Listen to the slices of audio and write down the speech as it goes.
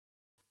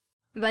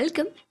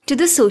Welcome to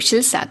the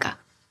Social Saga,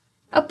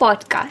 a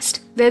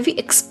podcast where we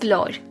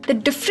explore the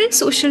different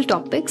social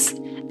topics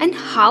and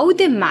how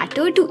they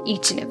matter to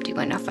each and every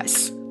one of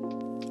us.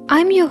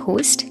 I'm your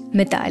host,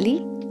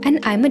 Mitali,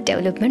 and I'm a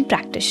development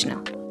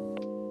practitioner.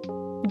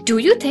 Do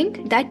you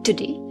think that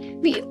today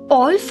we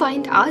all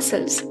find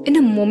ourselves in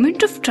a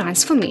moment of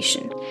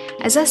transformation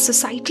as our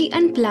society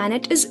and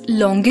planet is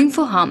longing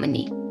for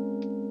harmony?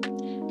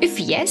 If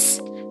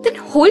yes, then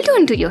hold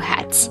on to your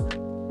hats.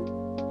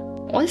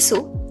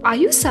 Also, are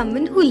you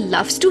someone who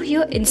loves to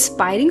hear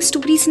inspiring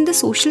stories in the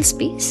social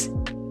space?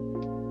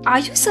 Are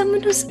you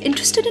someone who's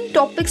interested in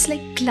topics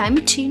like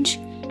climate change,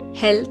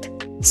 health,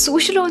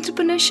 social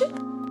entrepreneurship?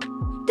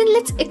 Then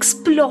let's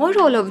explore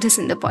all of this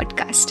in the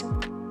podcast.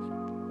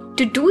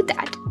 To do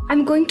that,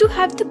 I'm going to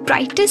have the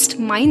brightest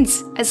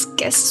minds as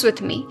guests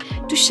with me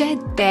to share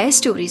their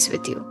stories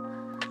with you.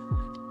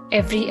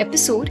 Every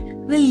episode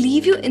will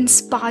leave you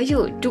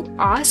inspired to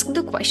ask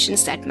the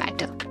questions that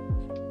matter.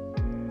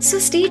 So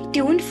stay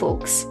tuned,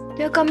 folks.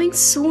 We are coming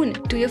soon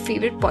to your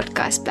favorite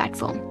podcast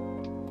platform.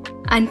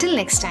 Until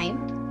next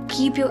time,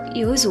 keep your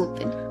ears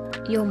open,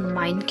 your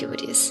mind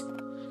curious.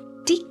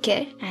 Take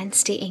care and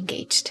stay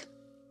engaged.